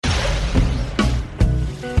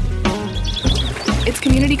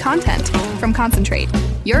community content from Concentrate.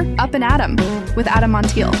 You're Up and Adam with Adam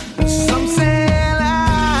Montiel. Some say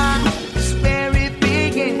life is where it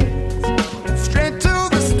begins, straight to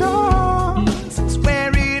the stars, it's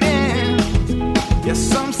where it ends. Yes,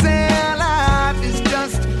 some say life is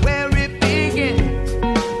just where it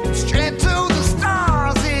begins, straight to the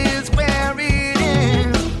stars is where it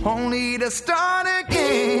ends, only to start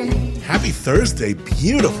again. Happy Thursday,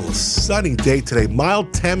 beautiful sunny day today,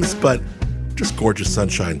 mild temps, but just gorgeous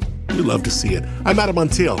sunshine. We love to see it. I'm Adam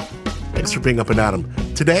Montiel. Thanks for being Up and Adam.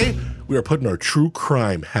 Today, we are putting our true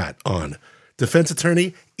crime hat on. Defense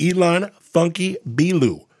attorney Ilan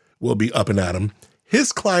Funke-Bilu will be Up and Adam.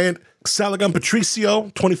 His client, Salagan Patricio,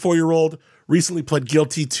 24-year-old, recently pled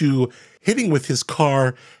guilty to hitting with his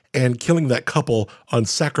car and killing that couple on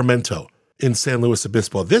Sacramento in San Luis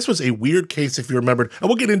Obispo. This was a weird case, if you remembered, and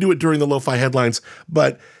we'll get into it during the Lo-Fi headlines,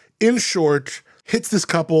 but in short, hits this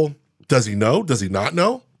couple. Does he know? Does he not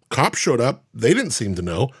know? Cops showed up. They didn't seem to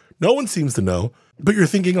know. No one seems to know. But you're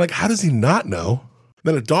thinking, like, how does he not know?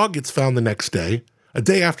 Then a dog gets found the next day. A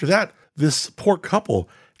day after that, this poor couple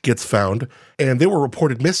gets found, and they were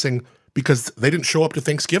reported missing because they didn't show up to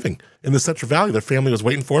Thanksgiving in the Central Valley. Their family was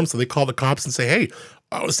waiting for them, so they call the cops and say, hey,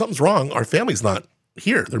 something's wrong. Our family's not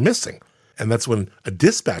here. They're missing. And that's when a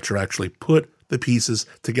dispatcher actually put the pieces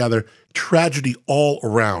together. Tragedy all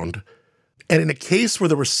around. And in a case where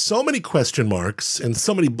there were so many question marks and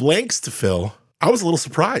so many blanks to fill, I was a little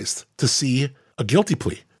surprised to see a guilty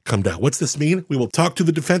plea come down. What's this mean? We will talk to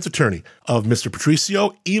the defense attorney of Mr. Patricio,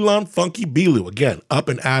 Ilan Funke-Bilu. Again, Up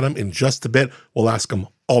and Adam in just a bit. We'll ask him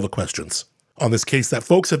all the questions on this case that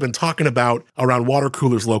folks have been talking about around water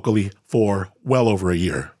coolers locally for well over a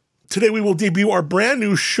year. Today we will debut our brand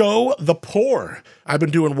new show, The Pour. I've been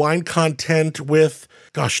doing wine content with,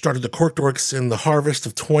 started the Cork Dorks in the harvest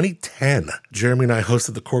of 2010. Jeremy and I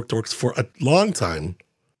hosted the Cork Dorks for a long time.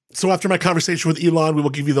 So after my conversation with Ilan, we will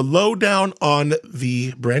give you the lowdown on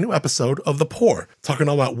the brand new episode of The Pour, talking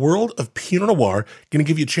all about World of Pinot Noir, going to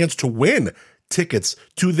give you a chance to win tickets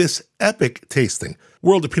to this epic tasting.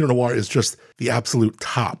 World of Pinot Noir is just the absolute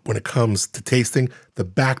top when it comes to tasting. The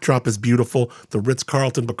backdrop is beautiful. The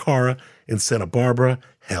Ritz-Carlton Bacara in Santa Barbara.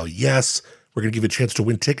 Hell yes. We're going to give you a chance to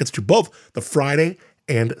win tickets to both the Friday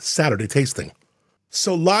and Saturday tasting.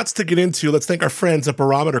 So lots to get into. Let's thank our friends at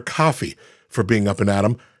Barometer Coffee for being Up and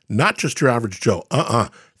Adam. Not just your average Joe.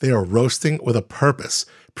 They are roasting with a purpose.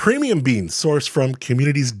 Premium beans sourced from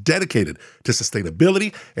communities dedicated to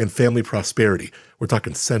sustainability and family prosperity. We're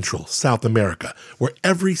talking Central, South America, where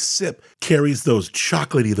every sip carries those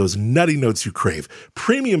chocolatey, those nutty notes you crave.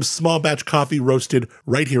 Premium small batch coffee roasted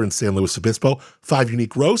right here in San Luis Obispo. 5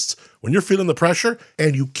 unique roasts. When you're feeling the pressure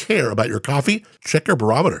and you care about your coffee, check your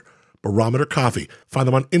Barometer. Barometer Coffee. Find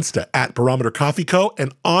them on Insta at Barometer Coffee Co.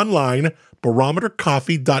 and online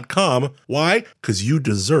barometercoffee.com. Why? Because you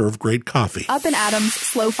deserve great coffee. Up and Adam's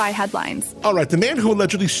Slow-Fi headlines. All right, the man who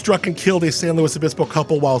allegedly struck and killed a San Luis Obispo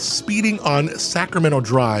couple while speeding on Sacramento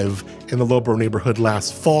Drive in the Lobro neighborhood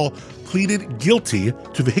last fall pleaded guilty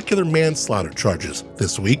to vehicular manslaughter charges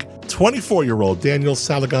this week. 24-year-old Daniel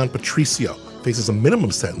Salagan Patricio faces a minimum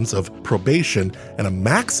sentence of probation and a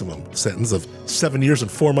maximum sentence of 7 years and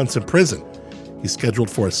 4 months in prison. He's scheduled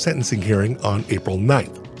for a sentencing hearing on April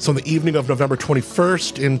 9th. So on the evening of November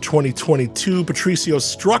 21st in 2022, Patricio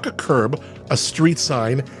struck a curb, a street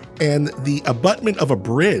sign, and the abutment of a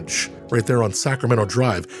bridge right there on Sacramento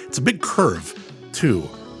Drive. It's a big curve, too.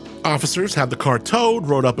 Officers had the car towed,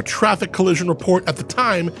 wrote up a traffic collision report. At the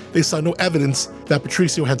time, they saw no evidence that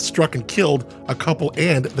Patricio had struck and killed a couple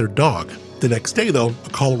and their dog. The next day, though, a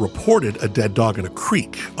caller reported a dead dog in a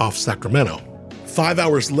creek off Sacramento. 5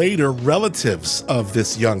 hours later, relatives of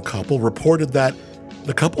this young couple reported that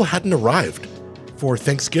the couple hadn't arrived for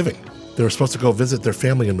Thanksgiving. They were supposed to go visit their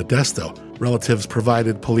family in Modesto. Relatives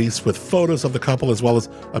provided police with photos of the couple as well as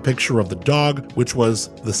a picture of the dog, which was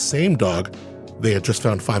the same dog they had just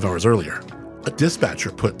found 5 hours earlier. A dispatcher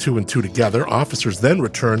put 2 and 2 together. Officers then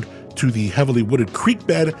returned to the heavily wooded creek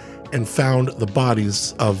bed and found the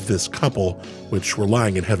bodies of this couple, which were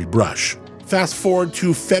lying in heavy brush. Fast forward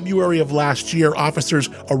to February of last year, officers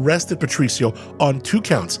arrested Patricio on 2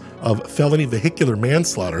 counts of felony vehicular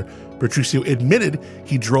manslaughter. Patricio admitted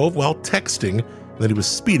he drove while texting and that he was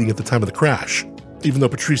speeding at the time of the crash. Even though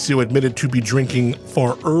Patricio admitted to be drinking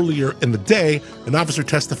far earlier in the day, an officer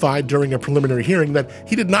testified during a preliminary hearing that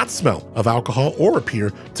he did not smell of alcohol or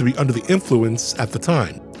appear to be under the influence at the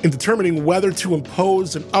time. In determining whether to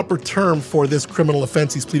impose an upper term for this criminal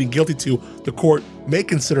offense he's pleading guilty to, the court may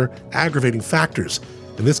consider aggravating factors.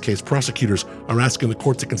 In this case, prosecutors are asking the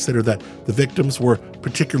court to consider that the victims were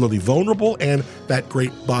particularly vulnerable and that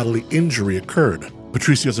great bodily injury occurred.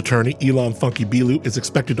 Patricio's attorney, Ilan Funke-Bilu, is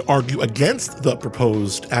expected to argue against the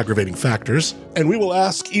proposed aggravating factors, and we will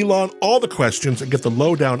ask Ilan all the questions and get the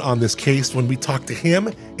lowdown on this case when we talk to him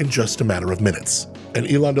in just a matter of minutes. And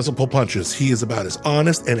Ilan doesn't pull punches. He is about as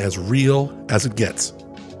honest and as real as it gets.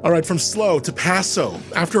 All right, from SLO to Paso.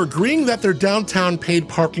 After agreeing that their downtown paid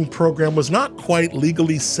parking program was not quite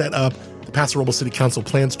legally set up, the Paso Robles City Council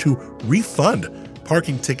plans to refund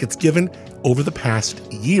parking tickets given over the past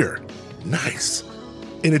year. Nice.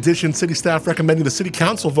 In addition, city staff recommending the city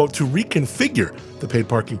council vote to reconfigure the paid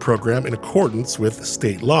parking program in accordance with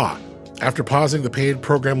state law. After pausing the paid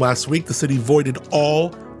program last week, the city voided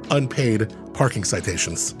all unpaid parking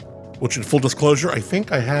citations, which in full disclosure, I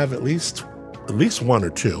think I have at least one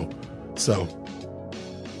or two. So,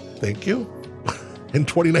 thank you. In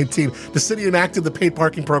 2019, the city enacted the paid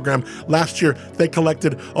parking program. Last year, they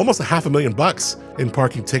collected almost $500,000 in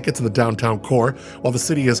parking tickets in the downtown core. While the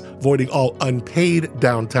city is voiding all unpaid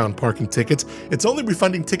downtown parking tickets, it's only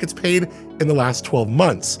refunding tickets paid in the last 12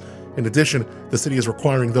 months. In addition, the city is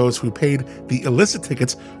requiring those who paid the illicit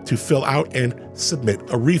tickets to fill out and submit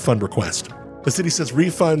a refund request. The city says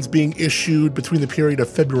refunds being issued between the period of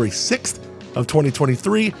February 6th of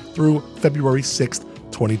 2023 through February 6th,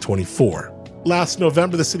 2024. Last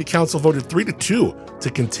November, the City Council voted 3-2 to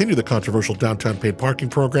continue the controversial downtown paid parking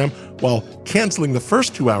program while canceling the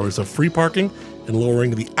first 2 hours of free parking and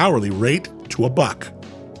lowering the hourly rate to $1.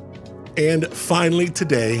 And finally,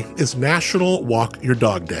 today is National Walk Your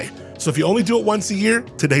Dog Day. So if you only do it once a year,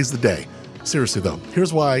 today's the day. Seriously though,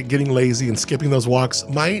 here's why getting lazy and skipping those walks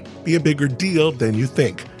might be a bigger deal than you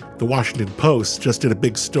think. The Washington Post just did a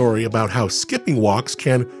big story about how skipping walks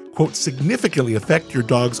can, quote, significantly affect your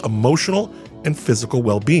dog's emotional and physical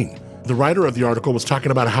well-being. The writer of the article was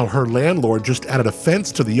talking about how her landlord just added a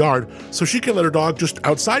fence to the yard so she can let her dog just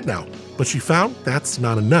outside now. But she found that's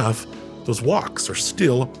not enough. Those walks are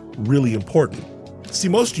still really important. See,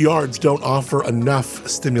 most yards don't offer enough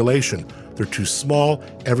stimulation. They're too small,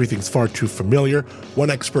 everything's far too familiar.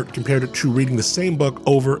 One expert compared it to reading the same book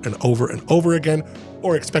over and over and over again,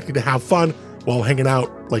 or expecting to have fun while hanging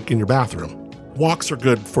out like in your bathroom. Walks are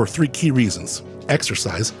good for 3 key reasons.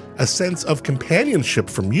 Exercise, a sense of companionship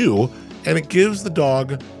from you, and it gives the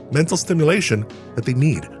dog mental stimulation that they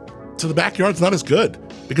need. So the backyard's not as good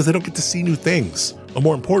because they don't get to see new things, or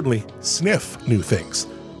more importantly, sniff new things.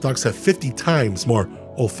 Dogs have 50 times more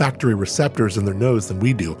olfactory receptors in their nose than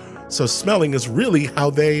we do, so smelling is really how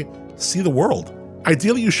they see the world.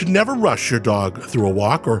 Ideally, you should never rush your dog through a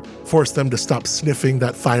walk or force them to stop sniffing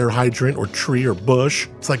that fire hydrant or tree or bush.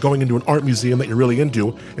 It's like going into an art museum that you're really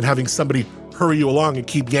into and having somebody hurry you along and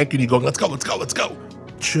keep yanking you going, let's go, let's go, let's go.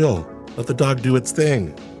 Chill. Let the dog do its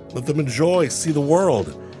thing. Let them enjoy, see the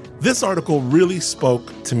world. This article really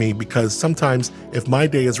spoke to me because sometimes if my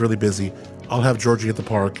day is really busy, I'll have Georgie at the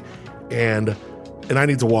park and I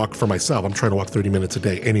need to walk for myself. I'm trying to walk 30 minutes a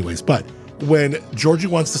day anyways. But when Georgie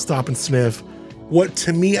wants to stop and sniff, what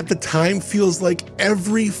to me at the time feels like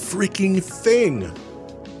every freaking thing.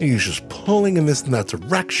 And he's just pulling in this and that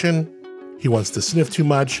direction. He wants to sniff too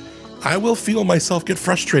much. I will feel myself get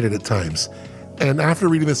frustrated at times. And after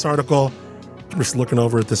reading this article, I'm just looking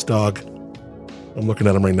over at this dog. I'm looking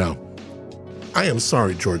at him right now. I am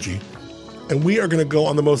sorry, Georgie. And we are going to go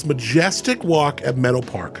on the most majestic walk at Meadow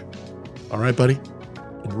Park. All right, buddy?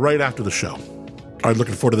 Right after the show. All right,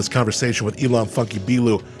 looking forward to this conversation with Ilan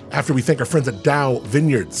Funke-Bilu after we thank our friends at Dow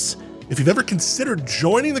Vineyards. If you've ever considered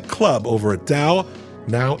joining the club over at Dow,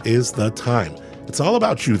 now is the time. It's all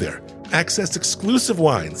about you there. Access exclusive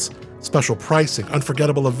wines, special pricing,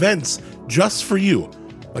 unforgettable events just for you,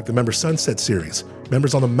 like the Member Sunset Series,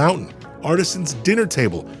 Members on the Mountain, Artisans Dinner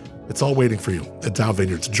Table. It's all waiting for you at Dow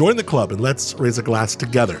Vineyards. Join the club and let's raise a glass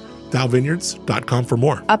together. DowVineyards.com for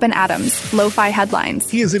more. Up and Adams, Lo-Fi Headlines.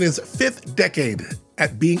 He is in his 5th decade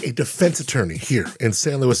at being a defense attorney here in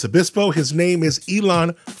San Luis Obispo. His name is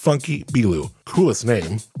Ilan Funke-Bilu. Coolest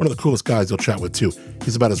name. One of the coolest guys you'll chat with, too.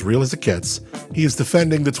 He's about as real as it gets. He is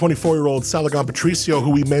defending the 24-year-old Salagon Patricio,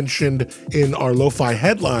 who we mentioned in our Lo-Fi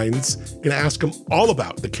Headlines. Going to ask him all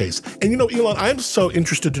about the case. And you know, Ilan, I'm so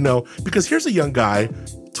interested to know, because here's a young guy,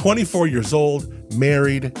 24 years old,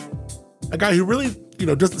 married, a guy who really,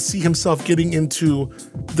 doesn't see himself getting into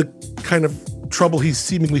the kind of trouble he's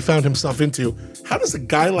seemingly found himself into. How does a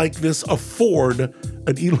guy like this afford an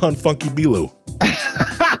Ilan Funke-Bilu?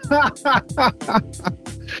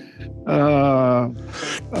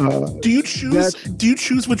 Do you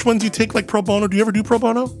choose which ones you take, like pro bono? Do you ever do pro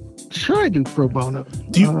bono? Sure, I do pro bono.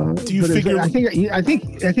 Do you figure? I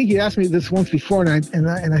think you asked me this once before, and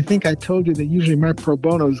I think I told you that usually my pro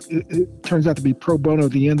bonos it turns out to be pro bono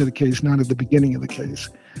at the end of the case, not at the beginning of the case.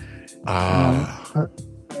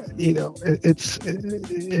 It's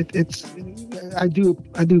I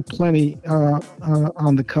do plenty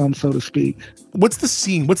on the come, so to speak. What's the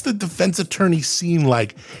scene? What's the defense attorney scene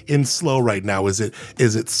like in SLO right now? Is it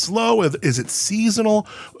slow? Is it seasonal?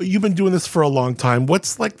 You've been doing this for a long time.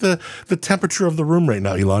 What's like the temperature of the room right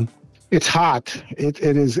now, Ilan? It's hot. It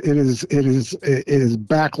is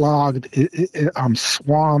backlogged. I'm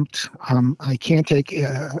swamped. I can't take.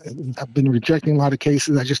 I've been rejecting a lot of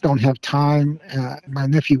cases. I just don't have time. My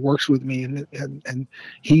nephew works with me, and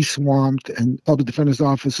he's swamped. And public defender's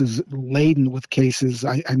office is laden with cases.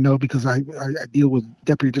 I know because I deal with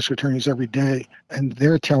deputy district attorneys every day, and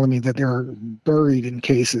they're telling me that they're buried in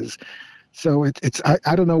cases. So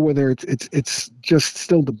I don't know whether it's just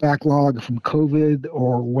still the backlog from COVID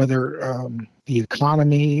or whether the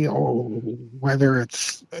economy or whether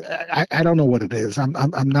it's I don't know what it is. I'm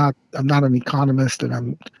not an economist, and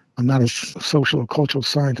I'm not a social or cultural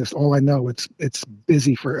scientist. All I know it's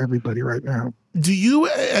busy for everybody right now. Do you,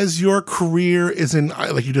 as your career is in,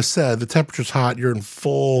 like you just said, the temperature's hot, you're in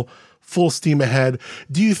full steam ahead.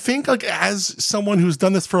 Do you think, like, as someone who's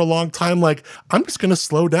done this for a long time, like, I'm just going to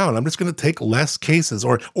slow down, I'm just going to take less cases?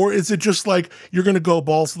 Or is it just like you're going to go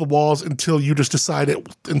balls to the walls until you just decide it,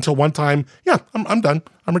 until one time, yeah, I'm done,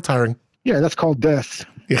 I'm retiring? Yeah, that's called death.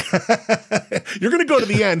 Yeah. You're going to go to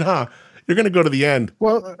the end, huh? You're going to go to the end.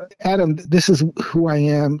 Well, Adam, this is who I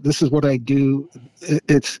am. This is what I do.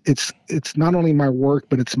 It's not only my work,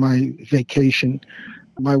 but it's my vacation.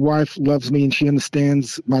 My wife loves me and she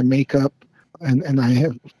understands my makeup, and I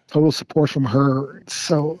have total support from her.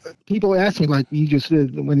 So people ask me, like you just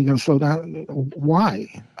did, when are you going to slow down? Why?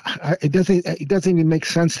 It doesn't even make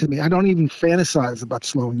sense to me. I don't even fantasize about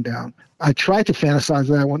slowing down. I tried to fantasize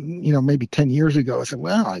that one, maybe 10 years ago. I said,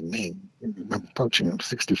 well, I'm approaching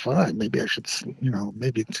 65. Maybe I should,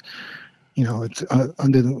 maybe it's, it's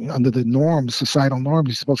under the norms, societal norms.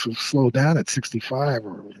 You're supposed to slow down at 65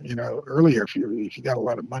 or earlier if you got a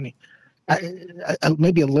lot of money. I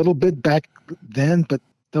maybe a little bit back then, but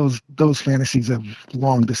those fantasies have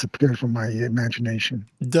long disappeared from my imagination.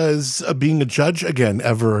 Does being a judge again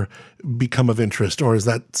ever become of interest, or is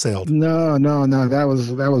that sailed? No. That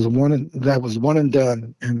was one and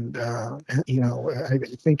done. And I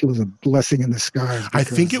think it was a blessing in disguise. I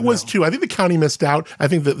think it was too. I think the county missed out. I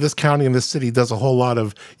think that this county and this city does a whole lot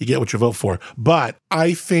of you get what you vote for. But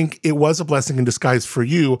I think it was a blessing in disguise for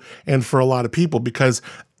you and for a lot of people, because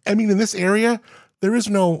in this area there is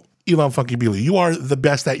no Ilan Funke-Bilu. You are the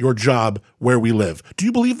best at your job where we live. Do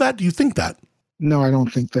you believe that? Do you think that? No, I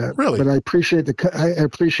don't think that. Really? But I appreciate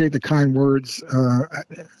the kind words.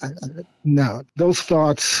 No, those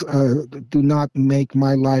thoughts do not make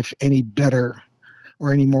my life any better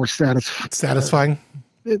or any more satisfying.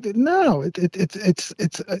 No, it's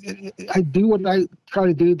I do what I try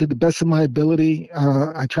to do to the best of my ability.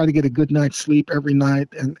 I try to get a good night's sleep every night,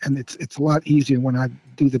 and it's a lot easier when I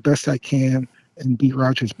do the best I can and be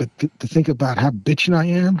righteous. But to think about how bitching I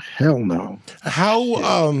am, hell no. How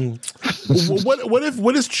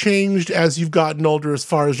what has changed as you've gotten older, as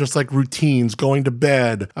far as just like routines, going to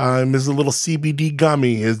bed? Is it a little CBD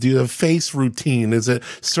gummy? Do you have a face routine? Is it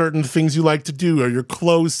certain things you like to do? Are your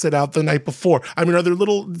clothes set out the night before? Are there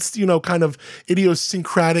little kind of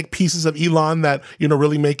idiosyncratic pieces of Ilan that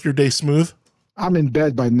really make your day smooth? I'm in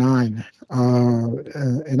bed by 9.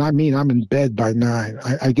 And I'm in bed by 9.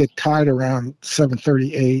 I get tired around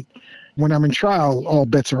 7:30, 8. When I'm in trial, all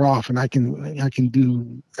bets are off, and I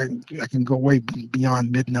can go way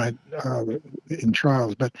beyond midnight in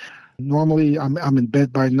trials. But normally, I'm in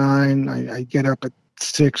bed by 9. I get up at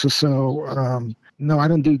 6 or so. No, I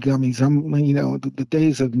don't do gummies. The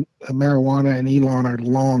days of marijuana and Ilan are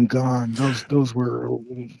long gone.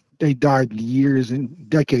 They died years and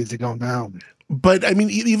decades ago now. But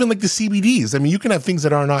even like the CBDs, you can have things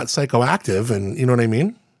that are not psychoactive, and you know what I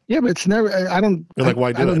mean? Yeah, but it's never, I don't, You're like,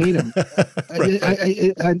 why do I don't it? need them.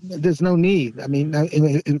 Right. There's no need.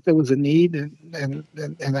 If there was a need and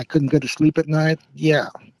I couldn't go to sleep at night, yeah.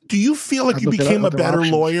 Do you feel like you became a better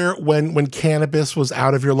lawyer when cannabis was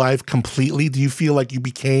out of your life completely? Do you feel like you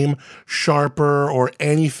became sharper or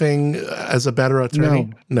anything as a better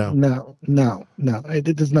attorney? No.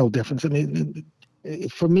 There's no difference.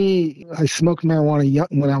 For me, I smoked marijuana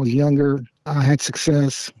when I was younger. I had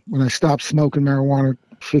success. When I stopped smoking marijuana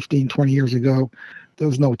 15, 20 years ago, there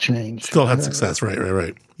was no change. Still had success,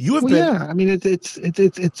 right. You have been. Yeah,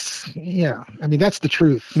 it's yeah. That's the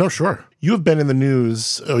truth. No, sure. You have been in the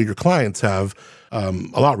news. Your clients have a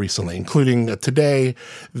lot recently, including today,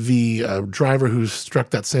 the driver who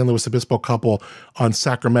struck that San Luis Obispo couple on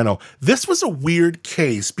Sacramento. This was a weird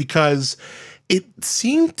case because it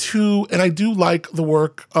seemed to, and I do like the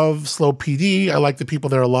work of Slow PD. I like the people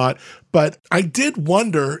there a lot, but I did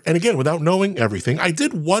wonder, and again, without knowing everything, I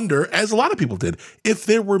did wonder, as a lot of people did, if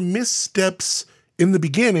there were missteps in the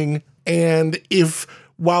beginning, and if,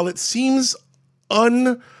 while it seems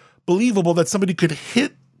unbelievable that somebody could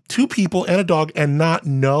hit two people and a dog and not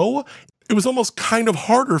know, it was almost kind of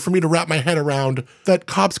harder for me to wrap my head around that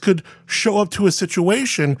cops could show up to a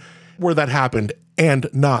situation where that happened and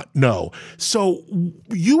not know. So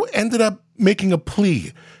you ended up making a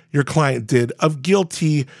plea, your client did, of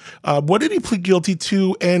guilty. What did he plead guilty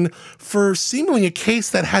to? And for seemingly a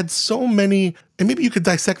case that had so many, and maybe you could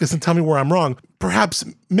dissect this and tell me where I'm wrong, perhaps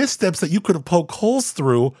missteps that you could have poked holes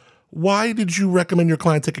through, why did you recommend your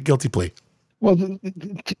client take a guilty plea? Well,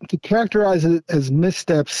 to characterize it as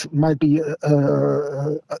missteps might be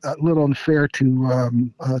a little unfair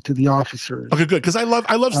to the officers. Okay, good, because I love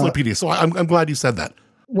Slow PD, so I'm glad you said that.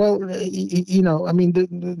 Well, you know, I mean,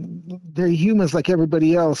 they're humans like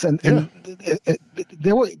everybody else, and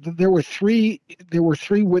there were three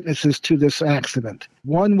witnesses to this accident.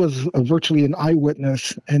 One was virtually an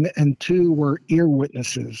eyewitness, and two were ear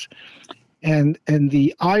witnesses. And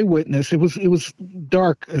the eyewitness, it was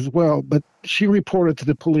dark as well, but she reported to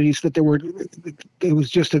the police that it was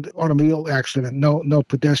just an automobile accident, no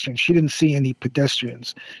pedestrians. She didn't see any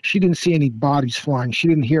pedestrians. She didn't see any bodies flying. She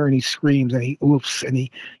didn't hear any screams, any oofs,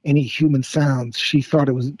 any human sounds. She thought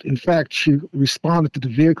it was, in fact, she responded to the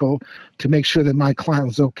vehicle to make sure that my client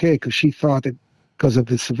was okay, because she thought that because of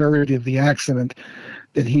the severity of the accident,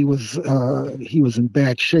 that he was in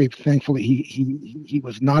bad shape. Thankfully, he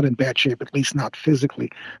was not in bad shape, at least not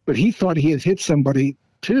physically. But he thought he had hit somebody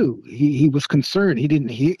too. He was concerned. He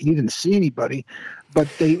didn't see anybody. But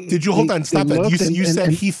did you hold on? Stop that. You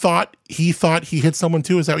said he thought he hit someone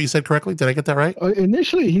too. Is that what you said correctly? Did I get that right?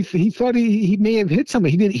 Initially, he thought he may have hit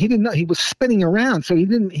somebody. He didn't know. He was spinning around, so he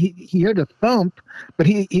didn't. He heard a thump, but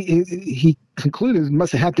he concluded it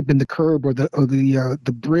must have had to have been the curb or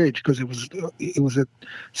the bridge, because it was at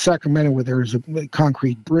Sacramento where there's a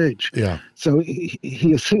concrete bridge. Yeah. So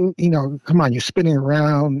he assumed, come on, you're spinning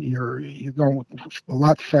around. You're going a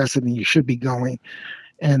lot faster than you should be going.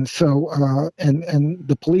 And so, and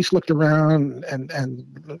the police looked around, and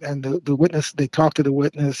the witness, they talked to the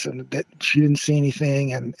witness, and that she didn't see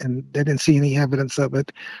anything, and they didn't see any evidence of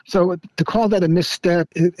it. So to call that a misstep,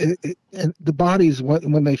 and the bodies,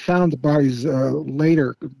 when they found the bodies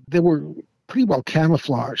later, they were pretty well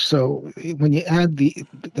camouflaged. So when you add the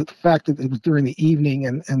fact that it was during the evening,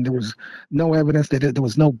 and there was no evidence that there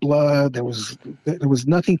was no blood, there was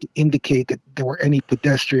nothing to indicate that there were any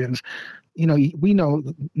pedestrians. We know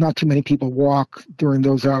not too many people walk during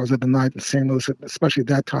those hours of the night in St. Louis, especially at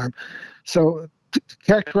that time. So to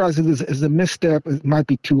characterize it as a misstep, it might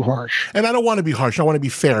be too harsh. And I don't want to be harsh. I want to be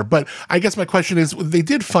fair. But I guess my question is, they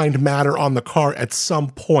did find matter on the car at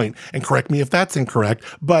some point, and correct me if that's incorrect,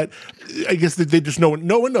 but I guess they just, no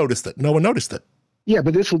one noticed it. No one noticed it. Yeah,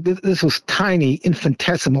 but this was tiny,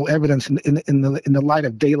 infinitesimal evidence in the light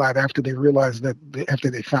of daylight after they realized that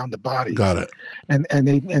after they found the body. Got it. And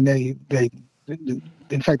they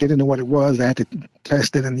in fact, they didn't know what it was. They had to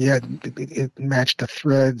test it, and yet it matched the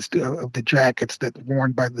threads of the jackets that were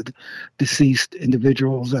worn by the deceased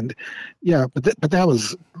individuals. And yeah, but that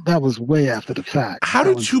was way after the fact. How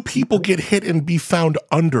did two people get hit and be found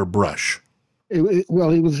under brush?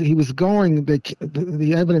 Well, he was going.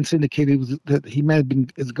 The evidence indicated that he may have been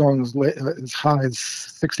going as high as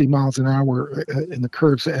 60 miles an hour in the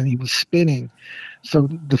curves, and he was spinning. So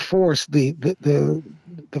the force, the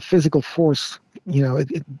physical force,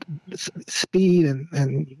 speed,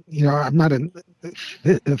 and I'm not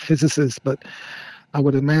a physicist, but I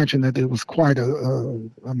would imagine that it was quite a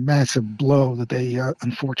massive blow that they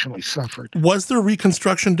unfortunately suffered. Was there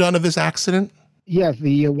reconstruction done of this accident? Yeah,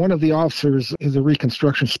 one of the officers is a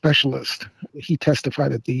reconstruction specialist. He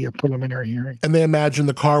testified at the preliminary hearing. And they imagine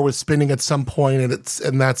the car was spinning at some point,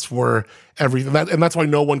 and that's where everything. And that's why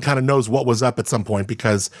no one kind of knows what was up at some point,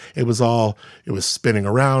 because it was spinning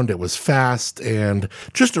around. It was fast, and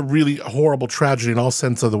just a really horrible tragedy in all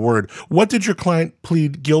sense of the word. What did your client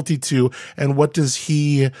plead guilty to, and what does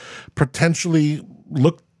he potentially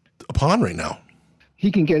look upon right now?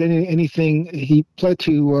 He can get anything. He pled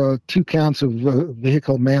to 2 counts of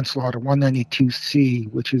vehicle manslaughter,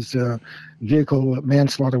 192C, which is vehicle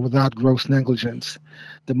manslaughter without gross negligence.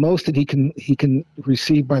 The most that he can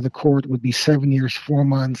receive by the court would be 7 years, 4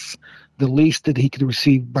 months. The least that he could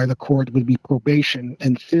receive by the court would be probation.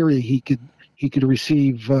 In theory, he could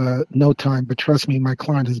receive no time, but trust me, my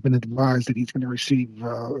client has been advised that he's going to receive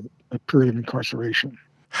a period of incarceration.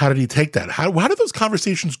 How did he take that? How did those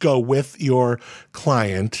conversations go with your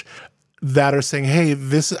client, that are saying, hey,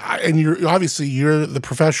 and you're the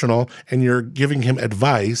professional and you're giving him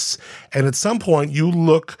advice. And at some point you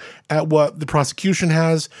look at what the prosecution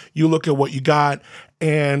has, you look at what you got,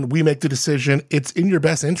 and we make the decision. It's in your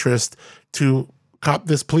best interest to cop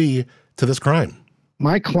this plea to this crime.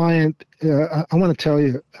 My client, I want to tell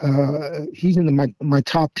you, he's in my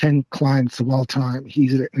top 10 clients of all time.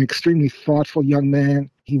 He's an extremely thoughtful young man.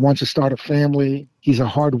 He wants to start a family. He's a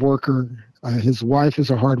hard worker. His wife is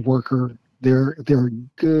a hard worker. They're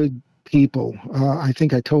good people. I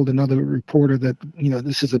think I told another reporter that,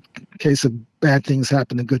 this is a case of bad things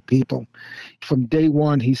happen to good people. From day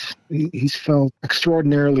one, he's felt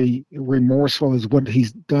extraordinarily remorseful as what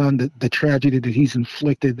he's done, the tragedy that he's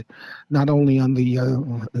inflicted, not only on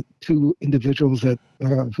the two individuals that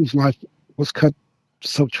whose life was cut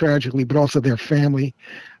so tragically, but also their family.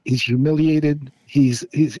 He's humiliated. He's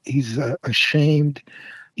ashamed.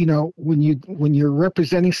 When you're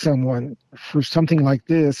representing someone for something like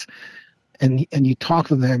this, and you talk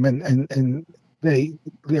to them, and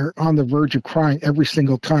they're on the verge of crying every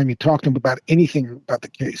single time you talk to them about anything about the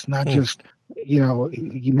case, not just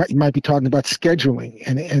you might be talking about scheduling,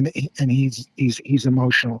 and he's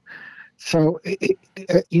emotional. So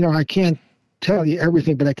I can't tell you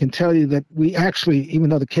everything, but I can tell you that we actually, even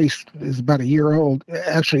though the case is about a year old,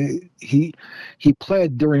 actually he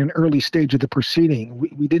pled during an early stage of the proceeding.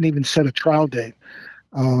 We didn't even set a trial date.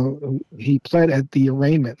 He pled at the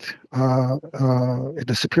arraignment, at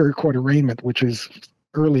the Superior Court arraignment, which is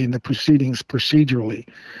early in the proceedings procedurally.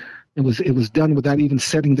 It was done without even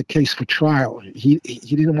setting the case for trial. He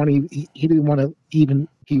didn't want to even.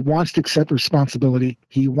 He wants to accept responsibility.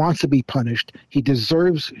 He wants to be punished. He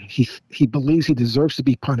believes he deserves to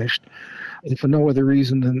be punished, and for no other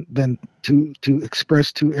reason than to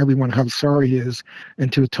express to everyone how sorry he is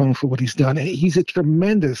and to atone for what he's done. And he's a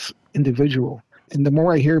tremendous individual. And the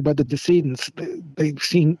more I hear about the decedents, they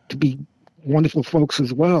seem to be wonderful folks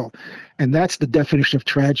as well. And that's the definition of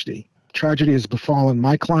tragedy. Tragedy has befallen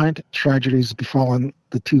my client. Tragedy has befallen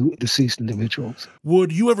the two deceased individuals.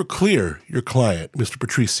 Would you ever clear your client, Mr.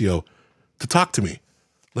 Patricio, to talk to me?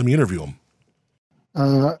 Let me interview him.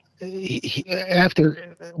 Not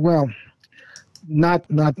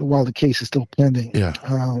while the case is still pending. Yeah.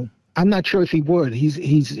 I'm not sure if he would.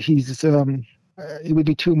 It would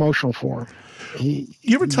be too emotional for him.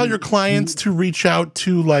 You ever tell your clients to reach out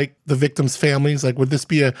to like the victims' families? Like, would this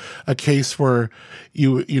be a case where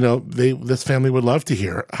this family would love to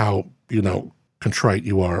hear how contrite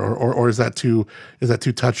you are, or is that too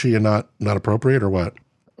touchy and not appropriate, or what?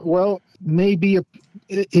 Well, maybe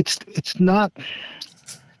it's not.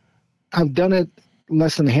 I've done it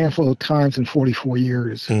less than a handful of times in 44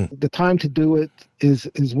 years. The time to do it is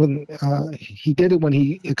when he did it, when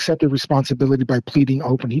he accepted responsibility by pleading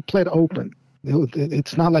open. He pled open.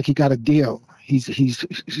 It's not like he got a deal. He's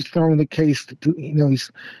throwing the case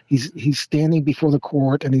he's standing before the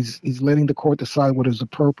court, and he's letting the court decide what is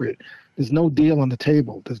appropriate. There's no deal on the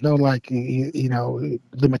table. There's no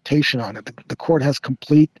limitation on it. The court has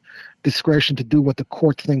complete discretion to do what the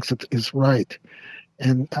court thinks is right.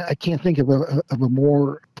 And I can't think of a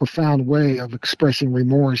more profound way of expressing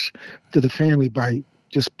remorse to the family by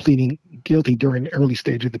just pleading guilty during the early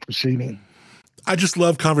stage of the proceeding. I just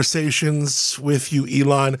love conversations with you,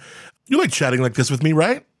 Ilan. You like chatting like this with me,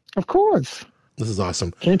 right? Of course. This is awesome.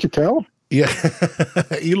 Can't you tell? Yeah.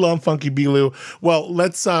 Ilan Funke-Bilu. Well,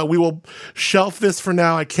 we will shelf this for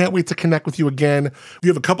now. I can't wait to connect with you again. We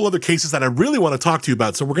have a couple other cases that I really want to talk to you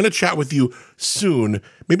about, so we're going to chat with you soon,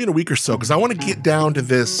 maybe in a week or so, because I want to get down to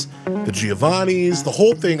this, the Giovannis, the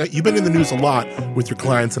whole thing. You've been in the news a lot with your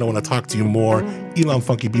clients, and I want to talk to you more. Ilan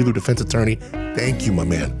Funke-Bilu, defense attorney. Thank you, my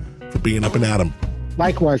man, for being Up and Adam.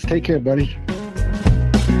 Likewise. Take care, buddy.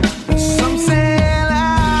 Some say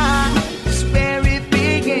life's where it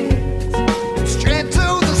begins. Straight to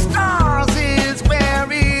the stars is where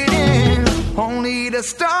it ends. Only to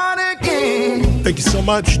start again. Thank you so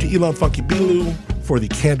much to Ilan Funke-Bilu for the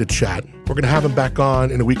candid chat. We're going to have him back on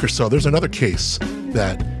in a week or so. There's another case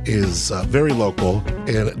that is very local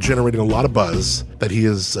and generating a lot of buzz that he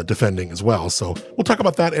is defending as well. So we'll talk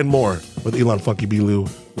about that and more with Ilan Funke-Bilu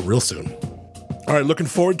real soon. All right, looking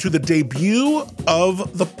forward to the debut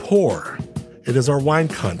of The Pour. It is our wine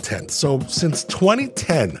content. So since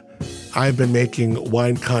 2010, I've been making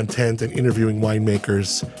wine content and interviewing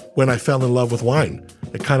winemakers when I fell in love with wine.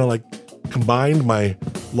 It kind of like combined my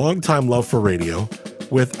longtime love for radio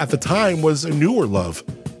with, at the time, was a newer love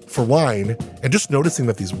for wine, and just noticing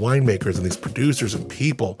that these winemakers and these producers and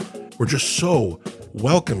people were just so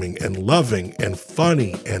welcoming and loving and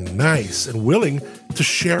funny and nice and willing to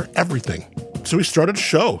share everything. So we started a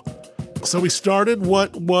show So we started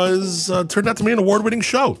what was turned out to be an award-winning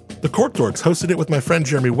show. The Cork Dorks hosted it with my friend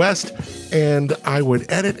Jeremy West, and I would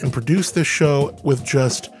edit and produce this show with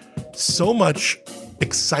just so much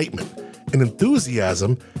excitement and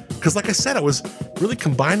enthusiasm, because like I said, I was really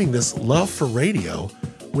combining this love for radio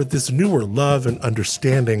with this newer love and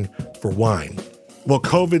understanding for wine. Well,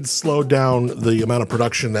 COVID slowed down the amount of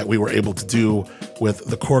production that we were able to do with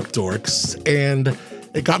the Cork Dorks, and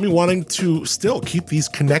it got me wanting to still keep these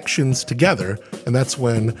connections together. And that's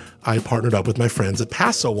when I partnered up with my friends at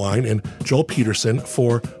Paso Wine and Joel Peterson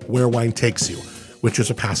for Where Wine Takes You, which is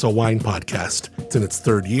a Paso wine podcast. It's in its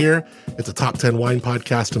third year. It's a top 10 wine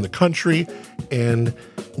podcast in the country, and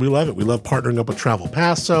we love it. We love partnering up with Travel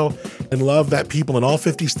Paso and love that people in all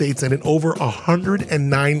 50 states and in over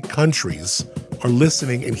 109 countries are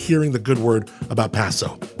listening and hearing the good word about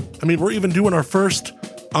Paso. I mean, we're even doing our first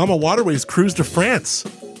Ama Waterways cruise to France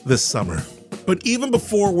this summer. But even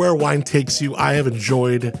before Where Wine Takes You, I have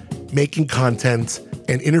enjoyed making content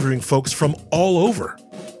and interviewing folks from all over,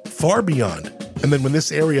 far beyond. And then when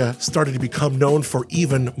this area started to become known for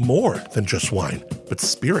even more than just wine, but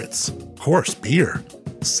spirits, of course, beer,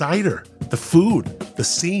 cider, the food, the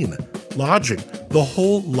scene, lodging, the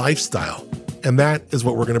whole lifestyle. And that is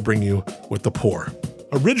what we're going to bring you with The Pour.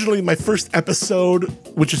 Originally, my first episode,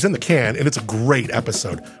 which is in the can, and it's a great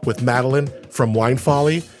episode, with Madeline from Wine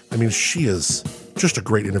Folly. I mean, she is just a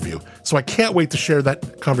great interview. So I can't wait to share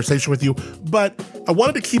that conversation with you. But I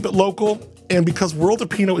wanted to keep it local, and because World of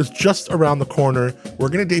Pinot is just around the corner, we're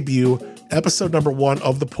going to debut episode number 1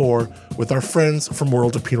 of The Pour with our friends from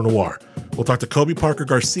World of Pinot Noir. We'll talk to Kobe Parker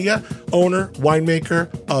Garcia, owner,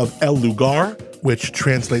 winemaker of El Lugar, which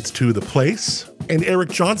translates to the place, and Eric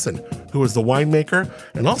Johnson, who is the winemaker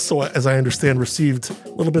and also, as I understand, received a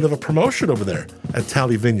little bit of a promotion over there at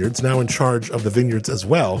Tally Vineyards, now in charge of the vineyards as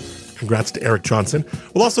well. Congrats to Eric Johnson.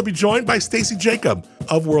 We'll also be joined by Stacey Jacob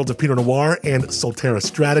of World of Pinot Noir and Solterra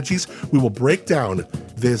Strategies. We will break down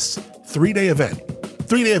this 3-day event.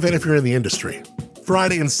 3-day event if you're in the industry.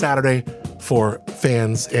 Friday and Saturday for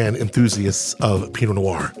fans and enthusiasts of Pinot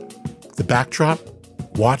Noir. The backdrop,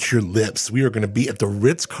 watch your lips. We are going to be at the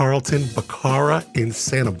Ritz-Carlton Bacara in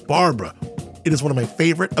Santa Barbara. It is one of my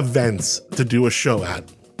favorite events to do a show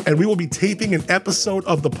at. And we will be taping an episode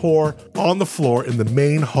of The Pour on the floor in the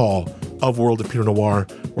main hall of World of Pinot Noir,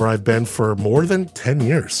 where I've been for more than 10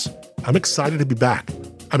 years. I'm excited to be back.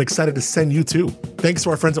 I'm excited to send you too. Thanks to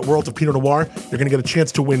our friends at World of Pinot Noir, you're going to get a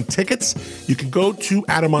chance to win tickets. You can go to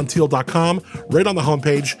adamontiel.com. Right on the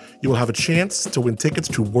homepage, you will have a chance to win tickets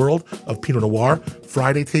to World of Pinot Noir,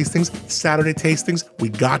 Friday tastings, Saturday tastings. We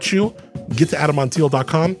got you. Get to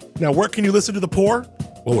adamontiel.com. Now, where can you listen to The Pour?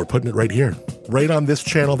 Well, we're putting it right here, right on this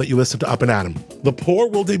channel that you listen to Up and Adam. The Pour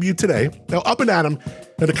will debut today. Now, Up and Adam,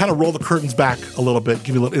 now to kind of roll the curtains back a little bit,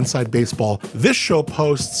 give you a little inside baseball, this show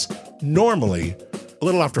posts normally a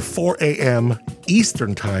little after 4 a.m.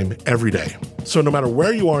 Eastern time every day. So no matter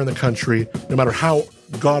where you are in the country, no matter how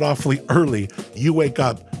god-awfully early you wake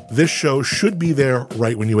up, this show should be there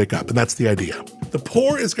right when you wake up, and that's the idea. The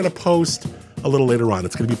Pour is going to post a little later on.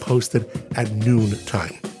 It's going to be posted at noon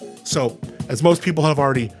time. So as most people have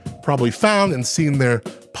already probably found and seen their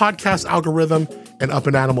podcast algorithm, and Up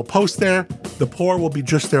and Adam will post there, The Pour will be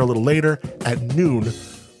just there a little later at noon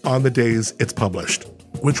on the days it's published,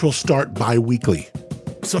 which will start bi-weekly.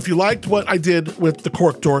 So if you liked what I did with the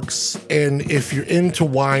Cork Dorks, and if you're into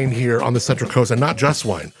wine here on the Central Coast, and not just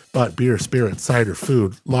wine, but beer, spirit, cider,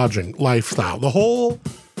 food, lodging, lifestyle, the whole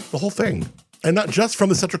thing, and not just from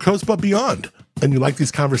the Central Coast, but beyond, and you like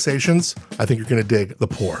these conversations, I think you're going to dig The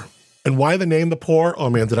Pour. And why the name The Pour?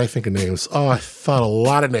 Oh man, did I think of names? Oh, I thought a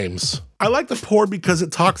lot of names. I like The Pour because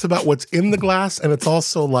it talks about what's in the glass, and it's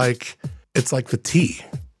also like, it's like the tea,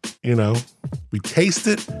 you know? We taste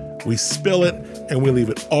it, we spill it, and we leave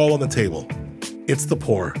it all on the table. It's The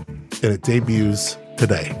Pour, and it debuts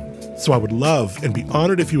today. So I would love and be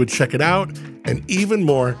honored if you would check it out, and even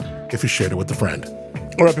more if you shared it with a friend.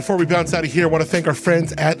 All right, before we bounce out of here, I want to thank our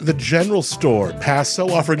friends at the General Store, Paso,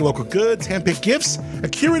 offering local goods, handpicked gifts, a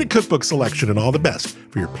curated cookbook selection, and all the best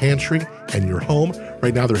for your pantry and your home.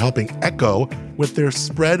 Right now, they're helping Echo with their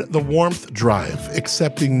Spread the Warmth drive,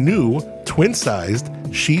 accepting new twin-sized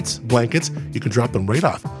sheets, blankets. You can drop them right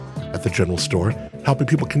off at the General Store, helping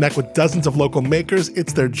people connect with dozens of local makers.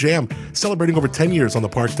 It's their jam. Celebrating over 10 years on the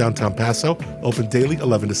park downtown Paso. Open daily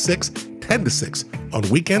 11 to 6, 10 to 6 on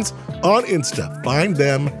weekends. On Insta, find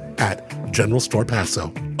them at General Store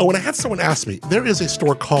Paso. Oh, and I had someone ask me, there is a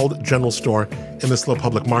store called General Store in this little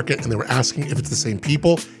public market, and they were asking if it's the same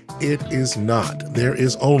people. It is not. There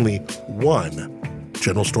is only one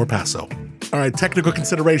General Store Paso. All right, technical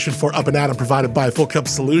consideration for Up and Adam provided by Full Cup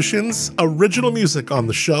Solutions. Original music on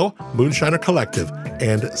the show, Moonshiner Collective,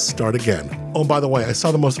 and Start Again. Oh, and by the way, I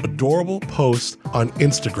saw the most adorable post on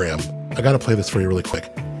Instagram. I got to play this for you really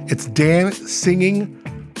quick. It's Dan singing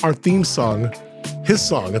our theme song, his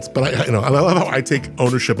song. I love how I take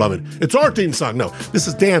ownership of it. It's our theme song. No, this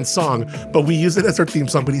is Dan's song, but we use it as our theme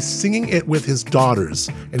song, but he's singing it with his daughters.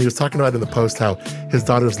 And he was talking about in the post how his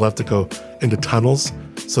daughters love to go into tunnels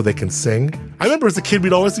so they can sing. I remember as a kid,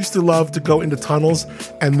 we'd always used to love to go into tunnels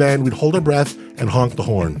and then we'd hold our breath and honk the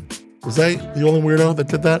horn. Was I the only weirdo that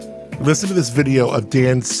did that? Listen to this video of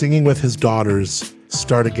Dan singing with his daughters,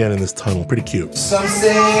 Start Again in this tunnel. Pretty cute. Some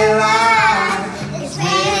say life is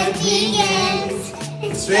where it begins.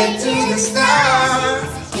 Straight to the stars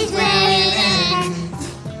is where it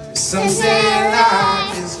ends. Some say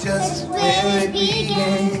life is just where it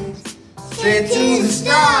begins. Straight to the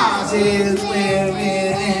stars is where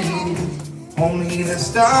it ends. Only to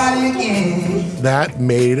start again. That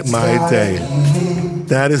made my day.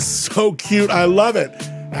 That is so cute. I love it.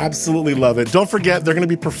 Absolutely love it. Don't forget, they're going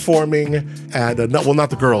to be performing at, not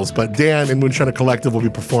the girls, but Dan and Moonshiner Collective will be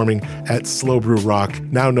performing at Slow Brew Rock,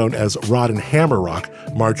 now known as Rod and Hammer Rock,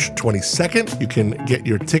 March 22nd. You can get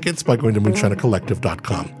your tickets by going to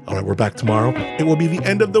moonshinercollective.com. All right, we're back tomorrow. It will be the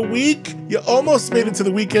end of the week. You almost made it to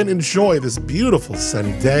the weekend. Enjoy this beautiful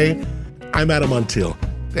sunny day. I'm Adam Montiel.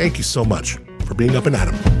 Thank you so much for being Up and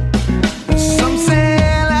Adam. Some say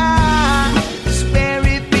life is where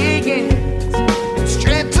it begins.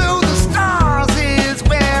 Straight to the stars is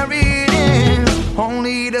where it ends.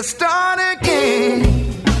 Only to start again.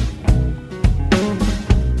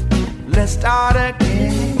 Let's start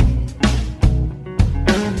again.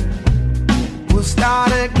 We'll start